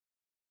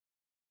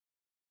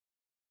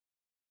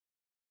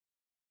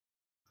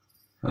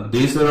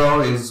This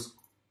error is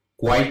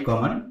quite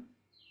common.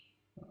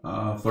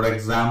 For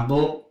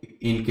example,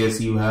 in case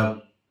you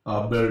have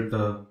built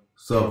a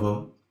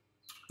server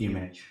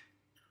image.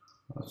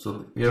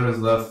 So here is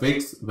the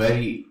fix,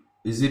 very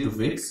easy to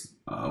fix.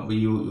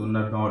 You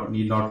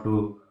need not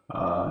to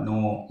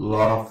know a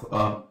lot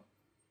of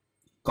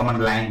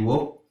command line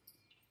work.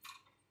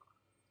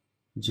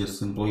 Just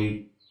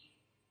simply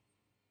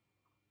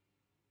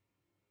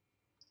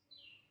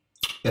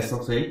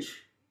SSH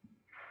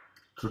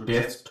to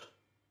test.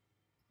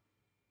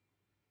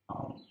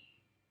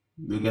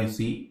 You can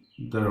see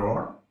the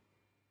error.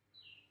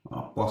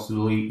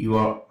 Possibly you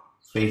are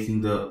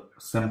facing the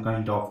same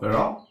kind of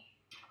error.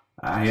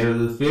 Here is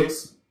the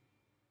fix.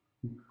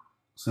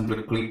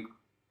 Simply click,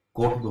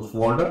 go to the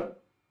folder.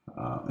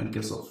 In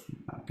case of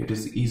it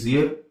is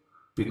easier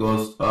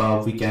because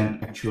we can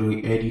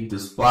actually edit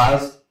this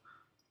files.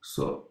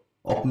 So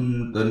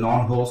open the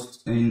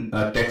non-host in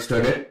text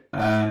edit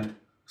and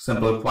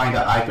simply find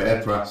the IP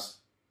address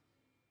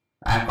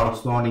and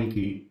corresponding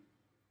key.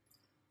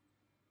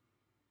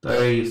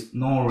 There is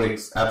no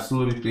risk,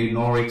 absolutely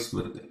no risk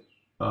with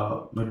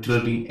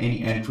deleting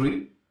any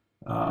entry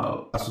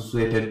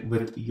associated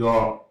with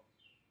your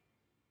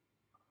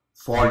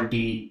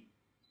faulty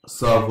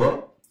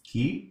server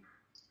key.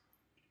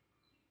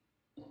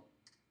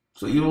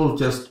 So you will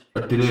just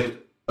delete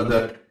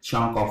that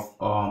chunk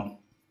of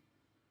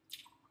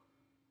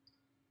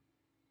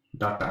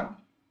data,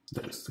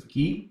 that is the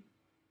key.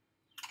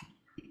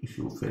 If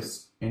you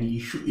face any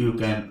issue, you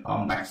can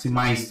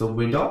maximize the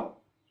window.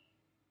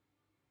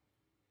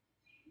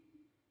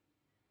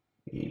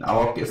 In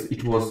our case,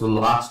 it was the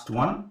last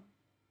one.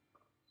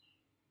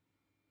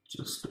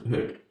 Just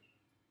hit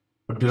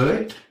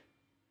delete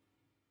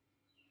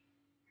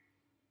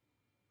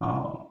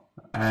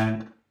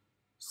and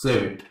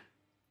save it.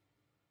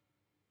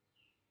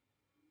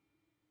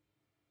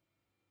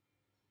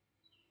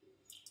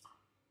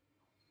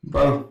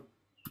 Well,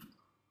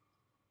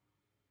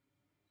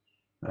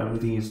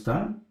 everything is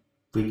done.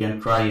 We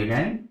can try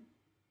again.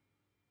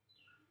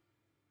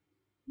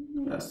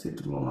 Yes,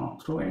 it will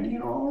not throw any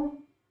error.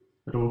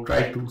 It will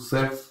try to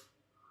save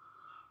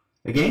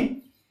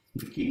again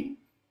the key.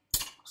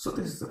 So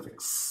this is the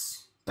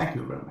fix. Thank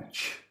you very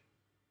much.